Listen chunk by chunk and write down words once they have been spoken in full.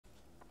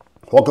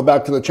Welcome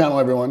back to the channel,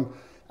 everyone.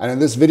 And in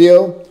this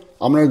video,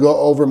 I'm going to go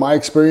over my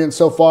experience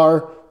so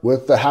far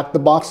with the Hack the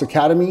Box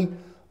Academy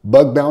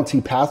bug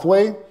bounty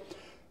pathway.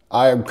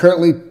 I am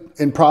currently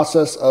in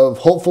process of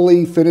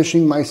hopefully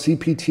finishing my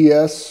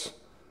CPTS.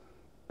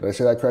 Did I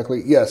say that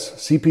correctly? Yes,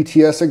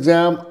 CPTS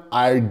exam.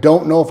 I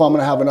don't know if I'm going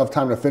to have enough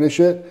time to finish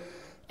it,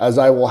 as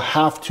I will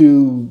have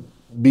to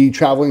be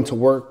traveling to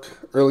work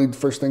early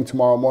first thing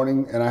tomorrow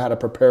morning, and I had to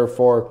prepare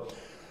for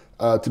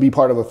to be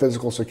part of a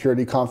physical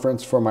security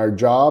conference for my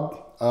job,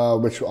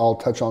 which I'll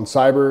touch on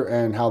cyber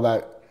and how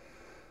that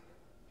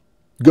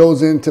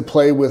goes into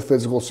play with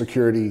physical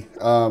security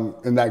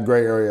in that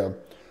gray area.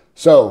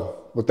 So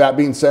with that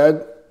being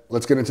said,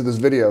 let's get into this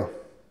video.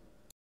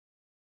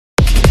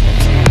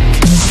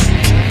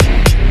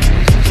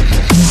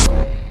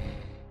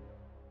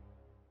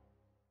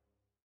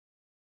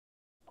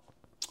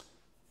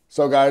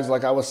 So guys,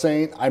 like I was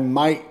saying, I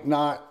might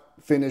not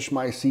finish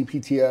my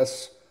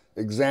CPTS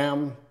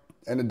exam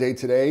in a day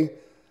today.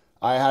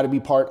 I had to be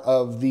part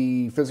of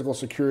the physical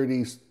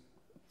security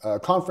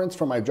conference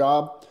for my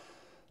job.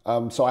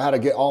 So I had to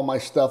get all my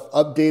stuff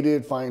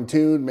updated,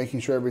 fine-tuned, making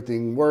sure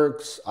everything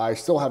works. I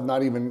still have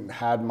not even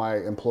had my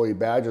employee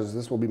badges.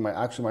 This will be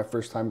actually my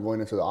first time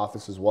going into the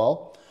office as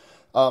well.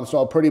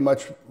 So pretty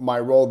much my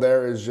role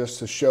there is just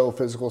to show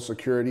physical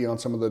security on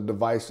some of the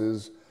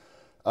devices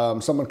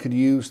someone could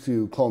use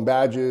to clone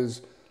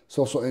badges,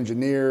 social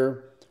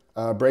engineer,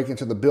 break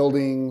into the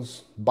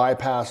buildings,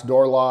 bypass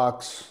door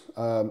locks,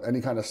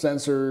 any kind of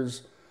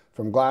sensors,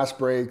 from glass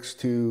breaks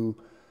to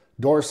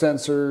door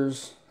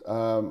sensors,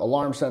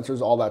 alarm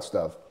sensors, all that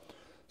stuff.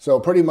 So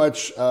pretty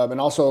much, and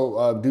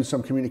also do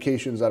some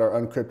communications that are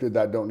unencrypted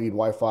that don't need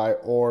Wi-Fi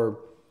or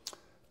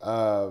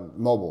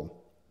mobile.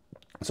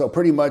 So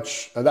pretty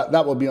much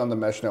that will be on the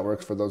mesh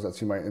networks for those that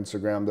see my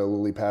Instagram, the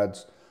lily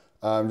pads.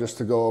 Just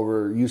to go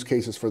over use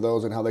cases for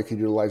those and how they could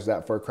utilize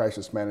that for a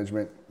crisis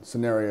management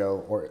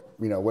scenario or,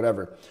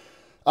 whatever.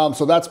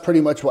 So that's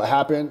pretty much what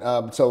happened.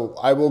 So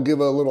I will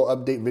give a little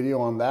update video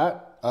on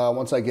that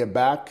once I get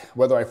back,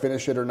 whether I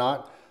finish it or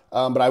not.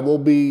 But I will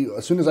be,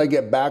 as soon as I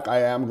get back,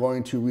 I am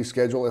going to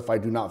reschedule if I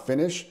do not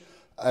finish.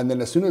 And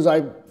then as soon as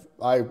I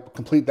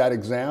complete that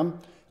exam,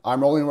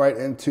 I'm rolling right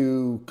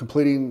into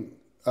completing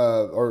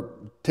or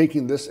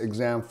taking this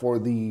exam for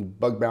the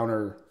bug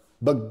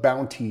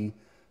bounty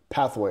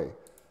pathway.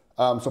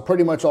 So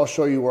pretty much I'll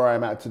show you where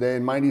I'm at today.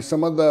 And mind you,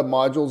 some of the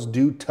modules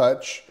do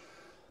touch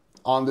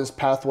on this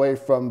pathway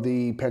from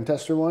the pen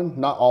tester one.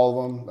 Not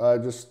all of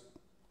them, just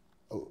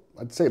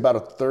I'd say about a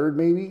third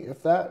maybe,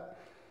 if that.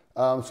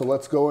 So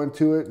let's go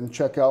into it and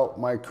check out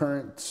my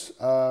current,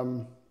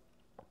 how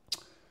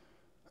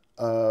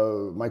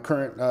much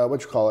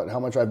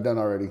I've done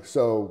already.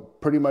 So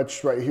pretty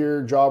much right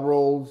here, job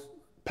roles,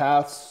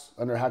 paths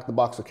under Hack the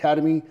Box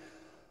Academy.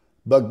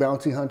 Bug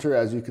Bounty Hunter,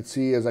 as you could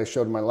see, as I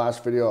showed in my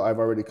last video, I've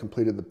already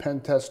completed the pen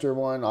tester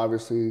one,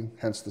 obviously,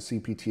 hence the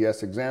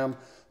CPTS exam.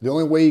 The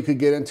only way you could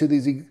get into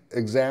these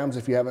exams,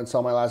 if you haven't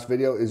saw my last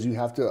video, is you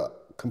have to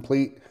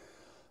complete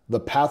the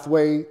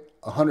pathway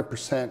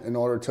 100% in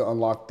order to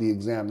unlock the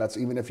exam. That's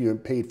even if you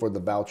paid for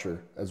the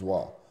voucher as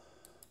well.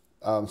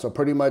 So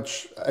pretty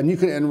much, and you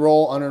can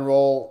enroll,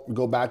 unenroll,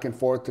 go back and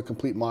forth to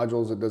complete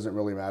modules. It doesn't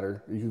really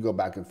matter. You can go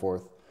back and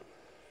forth.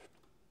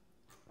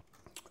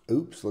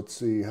 Oops, let's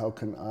see, how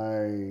can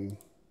I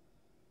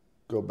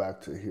go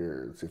back to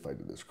here? Let's see if I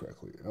did this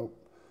correctly. Nope.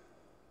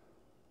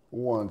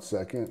 1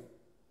 second.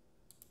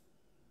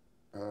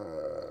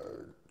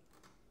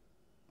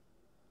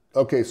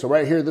 Okay, so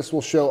right here, this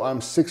will show I'm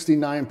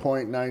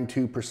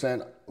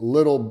 69.92%,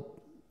 little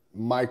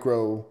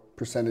micro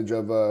percentage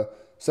of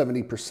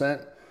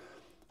 70%.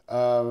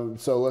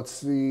 So let's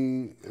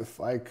see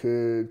if I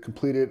could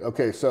complete it.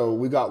 Okay, so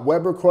we got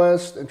web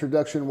request,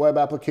 introduction, web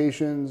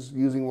applications,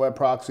 using web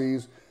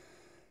proxies,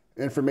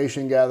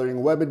 information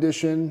gathering, web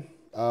edition,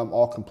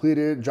 all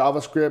completed.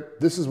 JavaScript,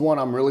 this is one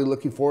I'm really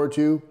looking forward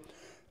to.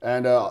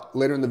 And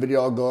later in the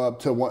video, I'll go up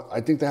to one.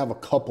 I think they have a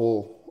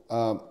couple.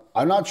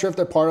 I'm not sure if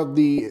they're part of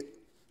the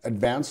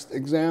advanced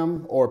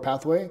exam or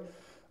pathway,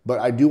 but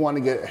I do want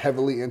to get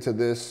heavily into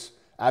this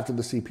after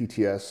the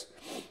CPTS.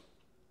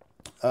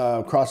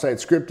 Cross-site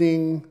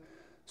scripting,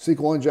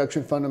 SQL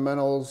injection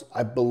fundamentals.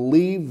 I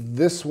believe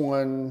this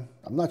one,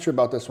 I'm not sure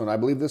about this one. I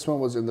believe this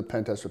one was in the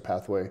pen tester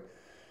pathway.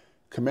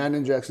 Command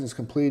injections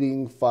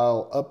completing,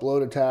 file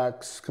upload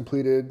attacks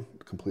completed.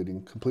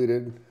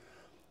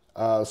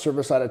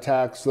 Server-side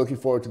attacks, looking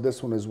forward to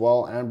this one as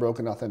well, and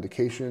broken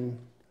authentication.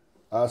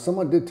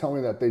 Someone did tell me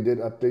that they did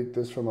update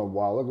this from a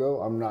while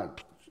ago. I'm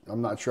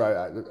not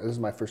sure. This is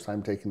my first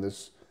time taking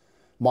this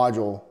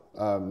module,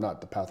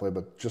 not the pathway,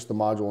 but just the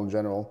module in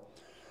general.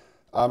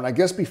 And I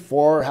guess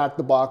before Hack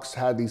the Box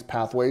had these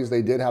pathways,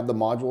 they did have the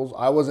modules.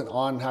 I wasn't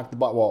on Hack the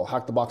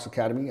Box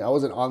Academy. I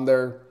wasn't on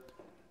there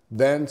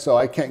then, so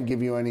I can't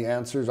give you any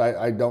answers.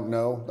 I don't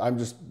know. I'm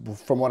just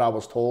from what I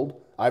was told.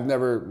 I've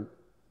never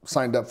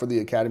signed up for the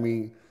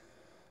Academy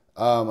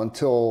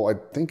until I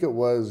think it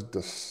was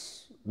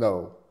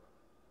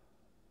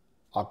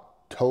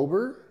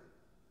October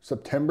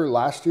September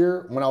last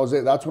year when I was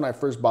there. That's when I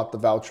first bought the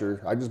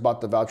voucher. I just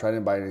bought the voucher. I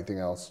didn't buy anything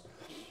else.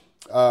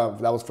 That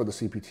was for the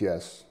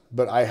CPTS.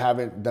 But I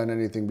haven't done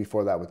anything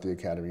before that with the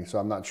Academy. So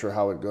I'm not sure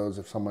how it goes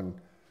if someone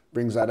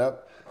brings that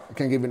up. I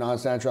can't give you an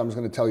honest answer. I'm just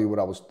going to tell you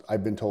what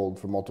I've been told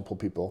from multiple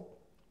people.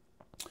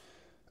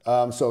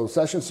 So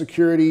session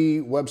security,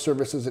 web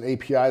services, and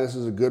API. This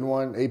is a good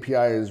one.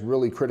 API is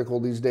really critical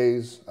these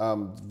days.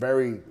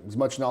 As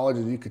much knowledge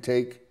as you could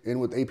take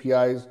in with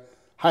APIs.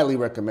 Highly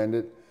recommend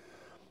it.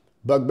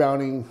 Bug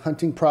bounty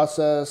hunting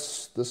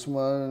process. This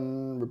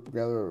one,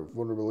 gather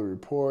vulnerability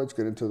reports,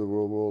 get into the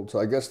real world. So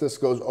I guess this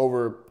goes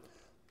over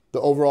the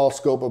overall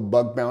scope of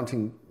bug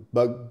bounty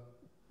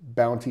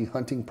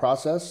hunting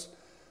process.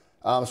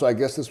 So I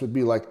guess this would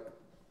be like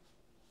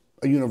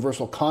a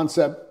universal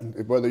concept,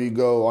 whether you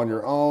go on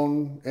your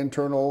own,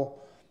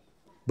 internal,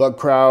 bug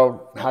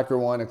crowd,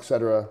 HackerOne,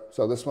 etc.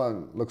 So this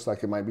one looks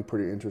like it might be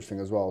pretty interesting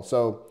as well.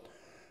 So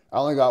I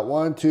only got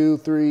 1, 2,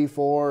 3,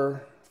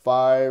 4,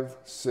 5,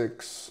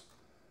 6,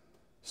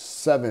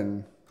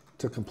 7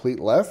 to complete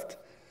left.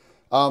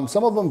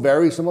 Some of them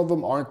vary, some of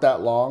them aren't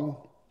that long.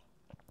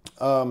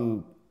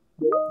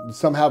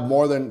 Some have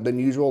more than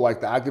usual, like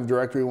the Active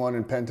Directory one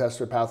and Pen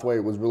Tester Pathway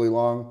was really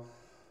long.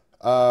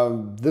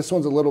 This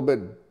one's a little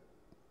bit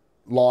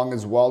long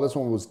as well. This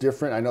one was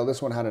different. I know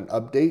this one had an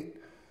update,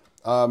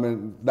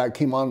 and that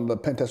came on the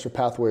Pen Tester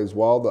Pathway as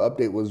well. The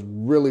update was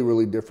really,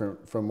 really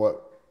different from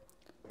what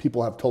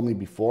people have told me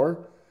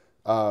before.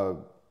 A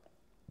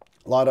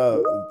lot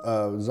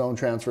of zone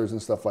transfers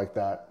and stuff like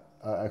that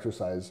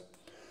exercise.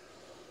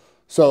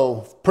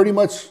 So pretty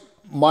much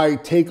my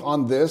take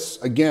on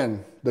this,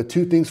 again, the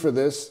two things for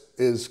this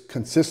is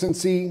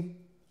consistency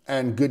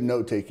and good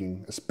note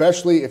taking,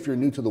 especially if you're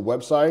new to the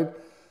website.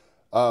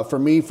 For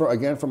me,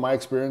 from my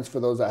experience, for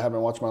those that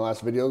haven't watched my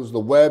last videos, the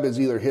web is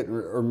either hit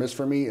or miss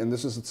for me. And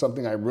this is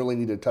something I really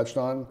need to touch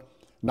on,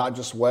 not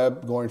just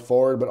web going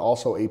forward, but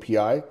also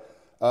API.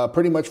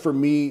 Pretty much for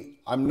me,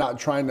 I'm not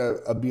trying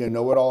to be a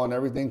know-it-all on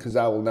everything because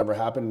that will never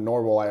happen,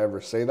 nor will I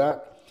ever say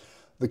that.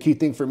 The key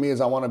thing for me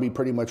is I want to be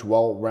pretty much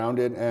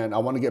well-rounded, and I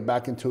want to get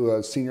back into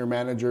a senior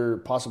manager,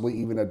 possibly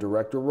even a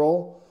director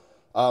role.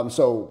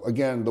 So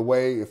again,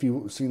 if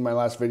you've seen my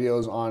last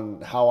videos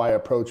on how I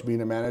approach being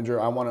a manager,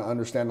 I want to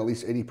understand at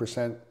least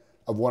 80%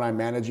 of what I'm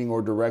managing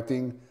or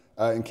directing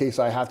in case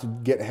I have to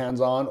get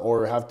hands-on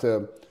or have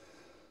to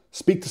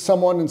speak to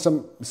someone in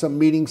some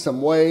meeting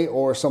some way,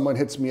 or someone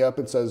hits me up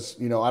and says,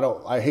 you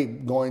know, I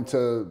hate going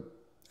to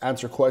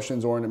answer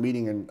questions or in a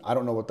meeting and I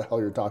don't know what the hell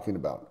you're talking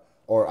about,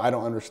 or I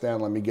don't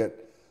understand, let me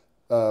get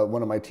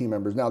one of my team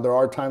members. Now, there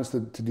are times to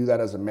do that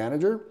as a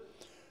manager,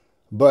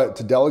 but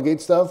to delegate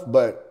stuff,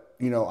 but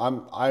you know,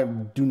 I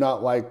do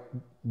not like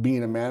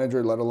being a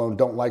manager, let alone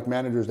don't like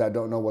managers that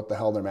don't know what the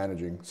hell they're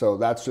managing. So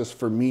that's just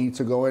for me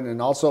to go in.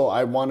 And also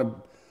I want to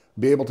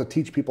be able to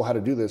teach people how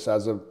to do this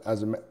as a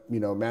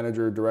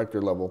manager,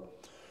 director level.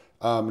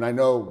 And I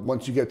know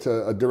once you get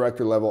to a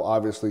director level,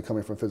 obviously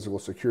coming from physical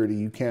security,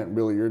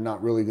 you're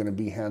not really going to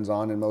be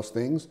hands-on in most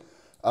things.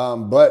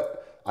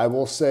 But I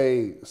will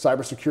say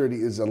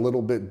cybersecurity is a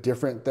little bit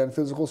different than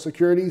physical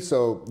security.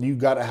 So you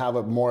got to have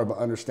more of an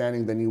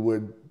understanding than you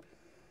would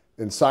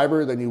in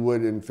cyber than you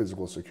would in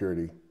physical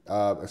security,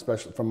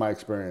 especially from my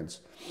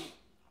experience.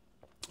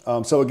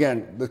 So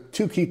again, the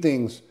two key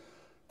things,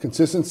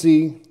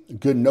 consistency,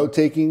 good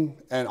note-taking,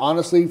 and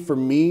honestly, for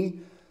me,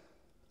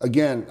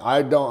 again,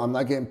 I'm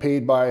not getting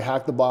paid by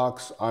Hack the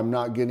Box. I'm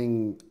not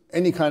getting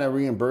any kind of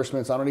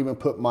reimbursements. I don't even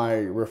put my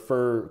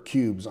refer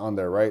cubes on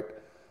there, right?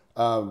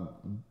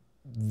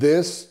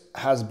 This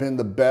has been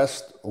the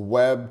best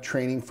web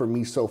training for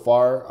me so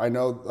far. I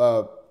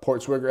know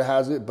Portswigger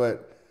has it,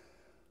 but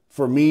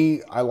for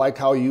me, I like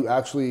how you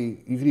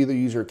can either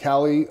use your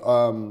Kali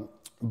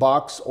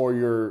box or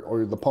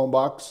the Pwn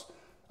box.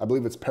 I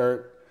believe it's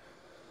Parrot.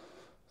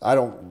 I've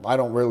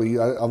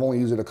only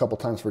used it a couple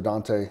times for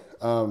Dante.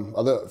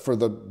 For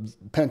the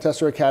Pen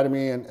Tester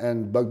Academy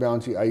and Bug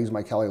Bounty, I use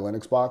my Kali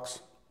Linux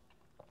box.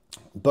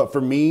 But for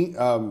me,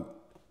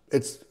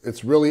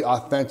 it's really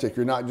authentic.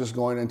 You're not just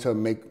going into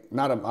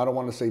I don't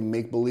want to say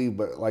make believe,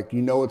 but like,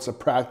 you know, it's a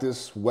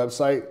practice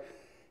website.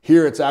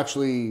 Here,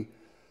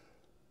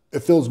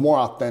 it feels more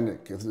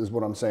authentic, is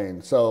what I'm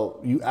saying. So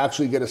you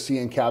actually get to see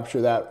and capture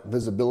that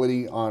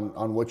visibility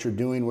on what you're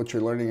doing, what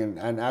you're learning,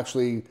 and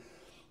actually,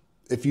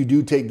 if you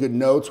do take good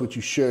notes, which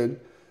you should,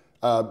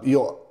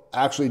 you'll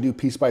actually do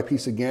piece by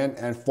piece again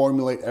and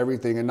formulate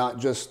everything, and not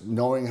just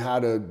knowing how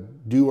to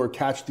do or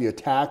catch the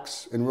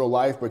attacks in real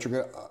life, but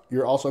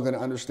you're also going to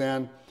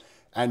understand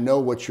and know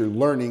what you're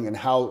learning and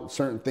how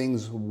certain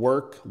things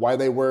work, why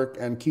they work.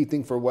 And key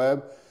thing for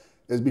web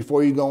is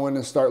before you go in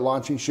and start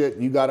launching shit,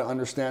 you got to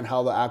understand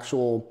how the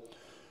actual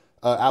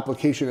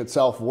application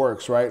itself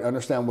works, right?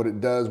 Understand what it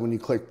does when you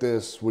click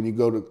this, when you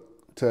go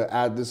to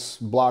add this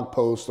blog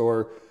post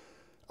or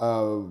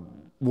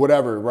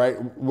whatever,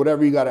 right?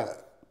 Whatever you got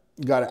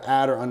to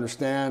add or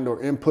understand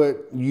or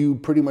input, you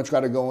pretty much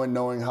got to go in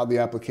knowing how the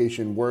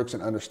application works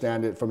and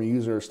understand it from a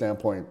user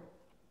standpoint.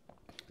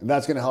 And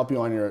that's going to help you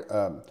on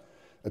your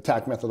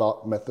attack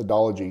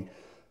methodology.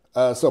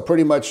 So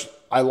pretty much,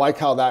 I like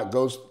how that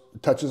goes,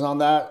 touches on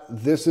that.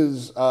 This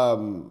is,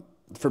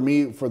 for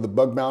me, for the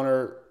bug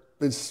bouncer,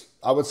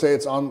 I would say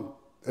it's on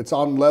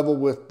level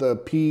with the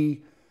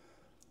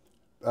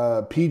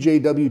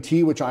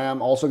PJWT, which I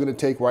am also going to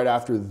take right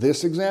after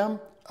this exam.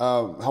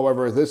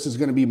 However, this is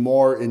going to be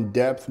more in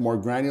depth, more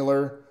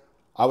granular.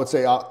 I would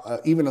say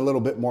even a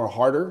little bit more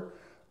harder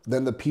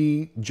than the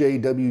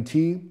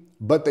PJWT,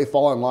 but they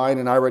fall in line,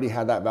 and I already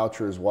had that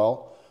voucher as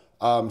well.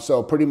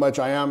 So pretty much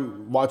I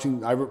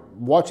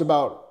watched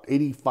about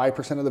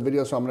 85% of the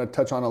video, so I'm going to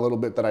touch on a little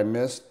bit that I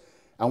missed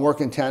and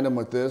work in tandem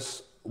with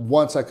this.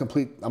 Once I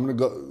complete the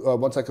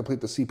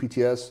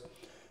CPTS,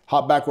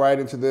 hop back right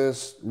into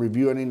this,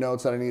 review any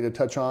notes that I need to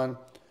touch on,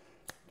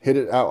 hit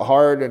it out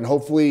hard, and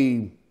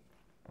hopefully,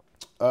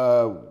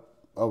 oh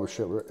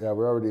shit,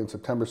 we're already in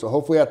September. So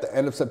hopefully at the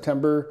end of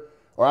September,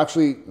 or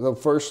actually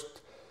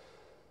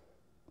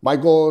my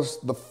goal is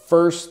the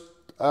first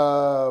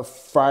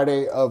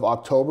Friday of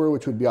October,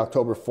 which would be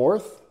October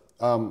 4th.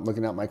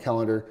 Looking at my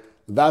calendar,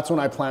 that's when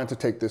I plan to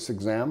take this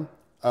exam.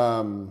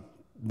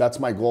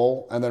 That's my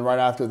goal. And then right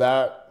after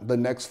that, the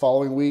next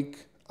following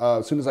week,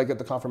 as soon as I get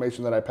the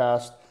confirmation that I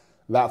passed,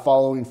 that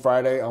following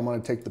Friday, I'm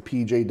going to take the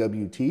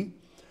PJWT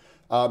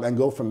and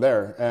go from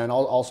there. And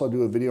I'll also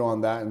do a video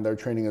on that and their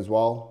training as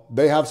well.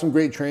 They have some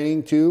great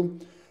training too,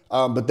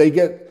 but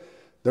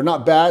they're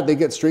not bad. They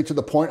get straight to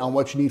the point on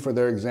what you need for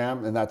their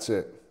exam, and that's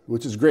it,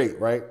 which is great,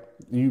 right?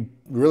 You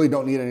really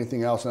don't need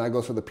anything else, and that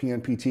goes for the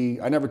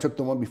PNPT. I never took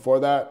the one before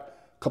that.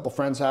 A couple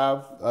friends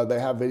have. They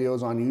have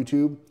videos on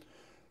YouTube.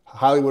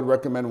 Highly would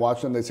recommend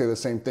watching them. They say the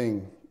same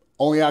thing.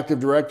 Only Active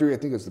Directory, I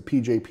think it's the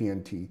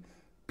PJPNT.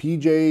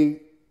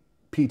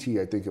 PJPT,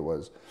 I think it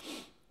was.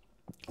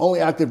 Only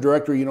Active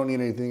Directory, you don't need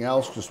anything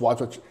else. Just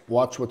watch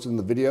what's in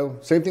the video.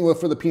 Same thing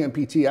for the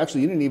PNPT.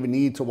 Actually, you didn't even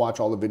need to watch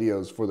all the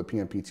videos for the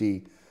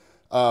PNPT.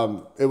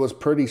 It was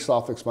pretty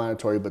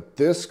self-explanatory, but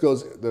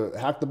the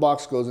Hack the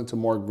Box goes into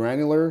more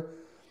granular,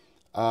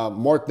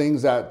 more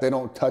things that they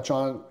don't touch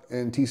on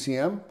in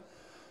TCM,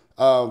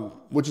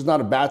 which is not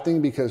a bad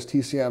thing because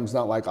TCM is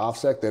not like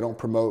OffSec. They don't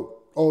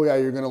promote, oh yeah,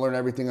 you're going to learn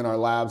everything in our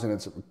labs and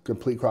it's a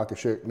complete crock of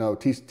shit. No,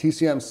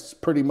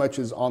 TCM pretty much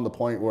is on the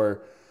point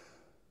where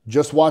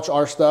just watch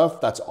our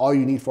stuff. That's all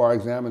you need for our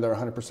exam, and they're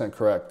 100%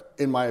 correct,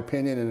 in my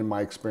opinion and in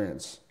my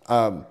experience.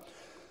 But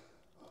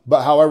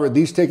however,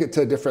 these take it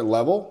to a different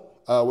level.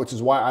 Which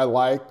is why I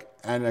like,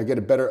 and I get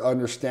a better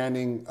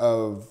understanding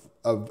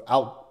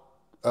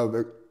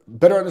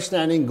better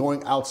understanding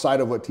going outside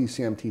of what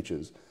TCM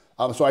teaches.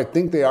 So I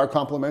think they are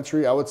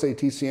complementary. I would say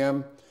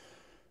TCM,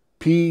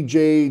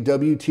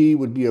 PJWT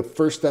would be a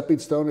first stepping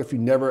stone if you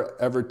never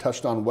ever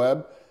touched on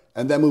web,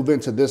 and then move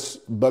into this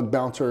bug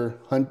bouncer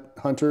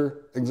hunter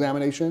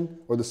examination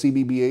or the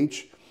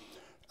CBBH.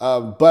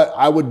 But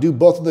I would do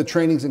both of the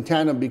trainings in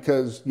tandem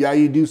because yeah,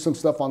 you do some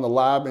stuff on the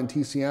lab in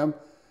TCM.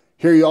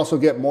 Here you also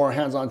get more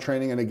hands-on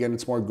training, and again,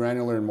 it's more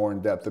granular and more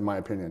in-depth in my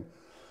opinion.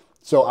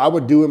 So I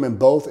would do them in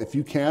both if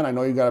you can. I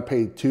know you got to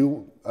pay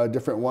two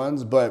different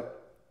ones,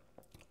 but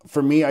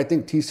for me, I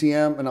think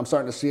TCM, and I'm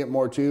starting to see it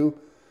more too,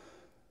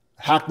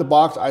 Hack the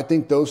Box, I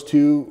think those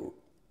two,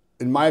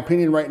 in my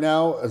opinion right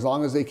now, as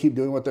long as they keep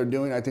doing what they're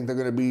doing, I think they're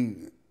going to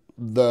be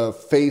the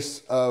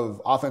face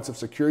of offensive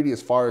security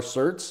as far as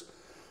certs.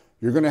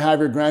 You're going to have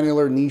your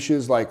granular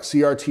niches like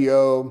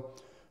CRTO,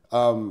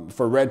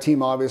 for Red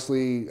Team,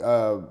 obviously,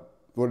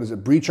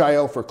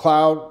 Breach.io for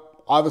cloud.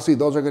 Obviously,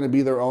 those are going to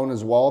be their own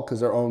as well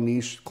because their own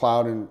niche,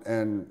 cloud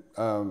and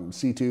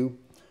C2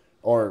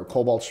 or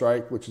Cobalt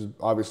Strike, which is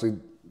obviously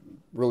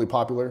really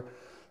popular.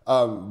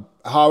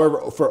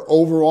 However, for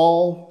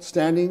overall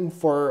standing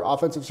for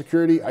offensive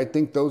security, I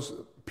think those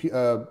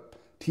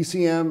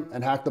TCM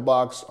and Hack the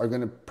Box are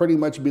going to pretty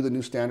much be the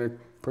new standard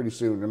pretty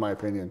soon, in my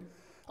opinion.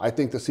 I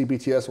think the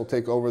CPTS will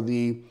take over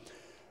the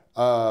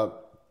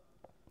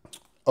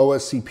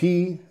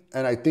OSCP,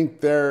 and I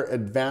think their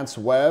advanced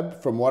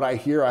web, from what I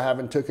hear, I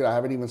haven't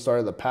even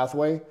started the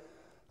pathway,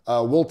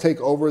 will take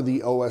over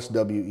the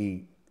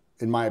OSWE,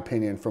 in my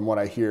opinion, from what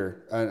I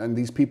hear. And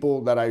these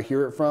people that I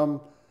hear it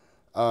from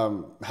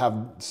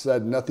have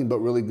said nothing but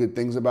really good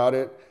things about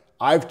it.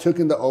 I've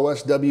taken the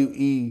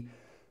OSWE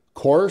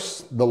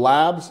course, the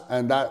labs,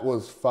 and that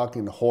was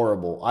fucking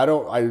horrible. I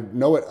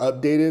know it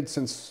updated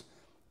since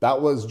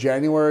that was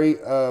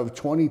January of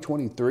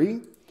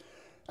 2023.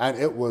 And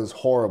it was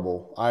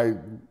horrible. I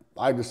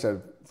just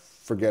said,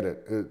 forget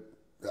it.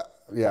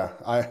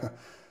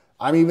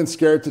 I'm even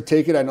scared to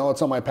take it. I know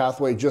it's on my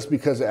pathway just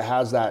because it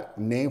has that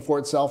name for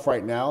itself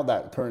right now,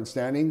 that current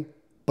standing.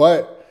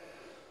 But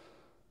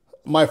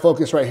my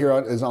focus right here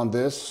is on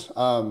this.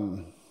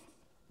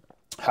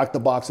 Hack the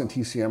Box and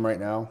TCM right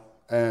now.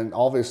 And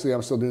obviously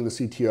I'm still doing the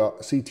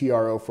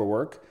CTRO for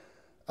work.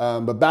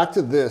 But back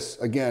to this,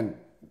 again,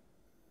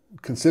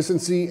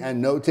 consistency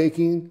and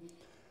note-taking.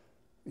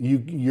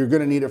 You're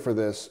going to need it for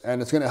this, and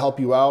it's going to help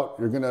you out.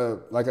 You're going to,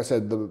 like I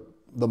said, the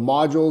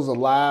modules, the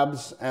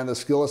labs, and the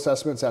skill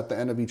assessments at the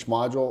end of each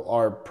module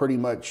are pretty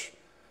much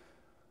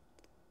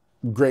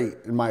great,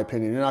 in my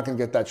opinion. You're not going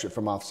to get that shit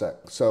from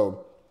OffSec.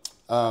 So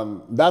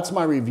That's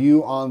my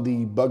review on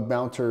the bug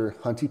bouncer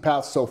Hunty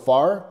Path so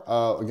far.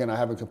 Again, I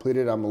haven't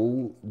completed.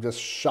 I'm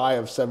just shy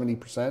of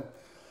 70%.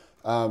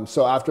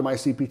 So after my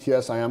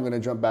CPTS, I am going to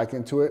jump back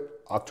into it.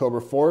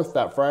 October 4th,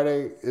 that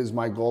Friday, is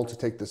my goal to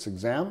take this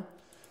exam.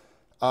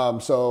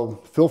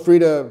 So feel free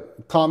to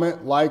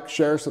comment, like,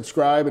 share,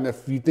 subscribe. And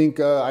if you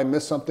think I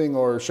missed something,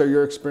 or share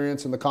your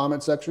experience in the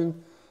comment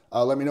section,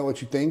 let me know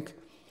what you think.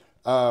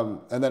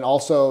 And then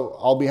also,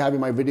 I'll be having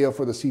my video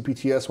for the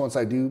CPTS once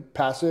I do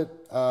pass it.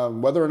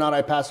 Whether or not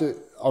I pass it,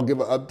 I'll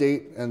give an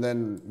update. And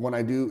then when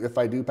I do, if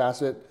I do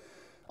pass it,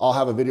 I'll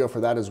have a video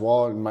for that as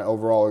well in my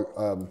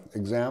overall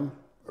exam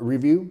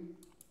review.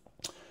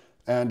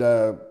 And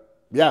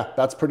yeah,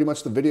 that's pretty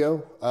much the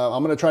video.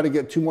 I'm going to try to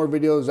get 2 more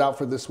videos out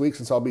for this week,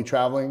 since I'll be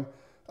traveling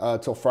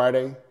till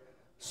Friday.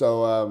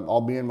 So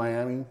I'll be in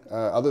Miami.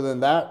 Other than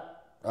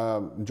that,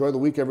 enjoy the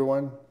week,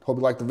 everyone. Hope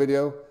you liked the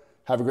video.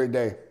 Have a great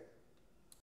day.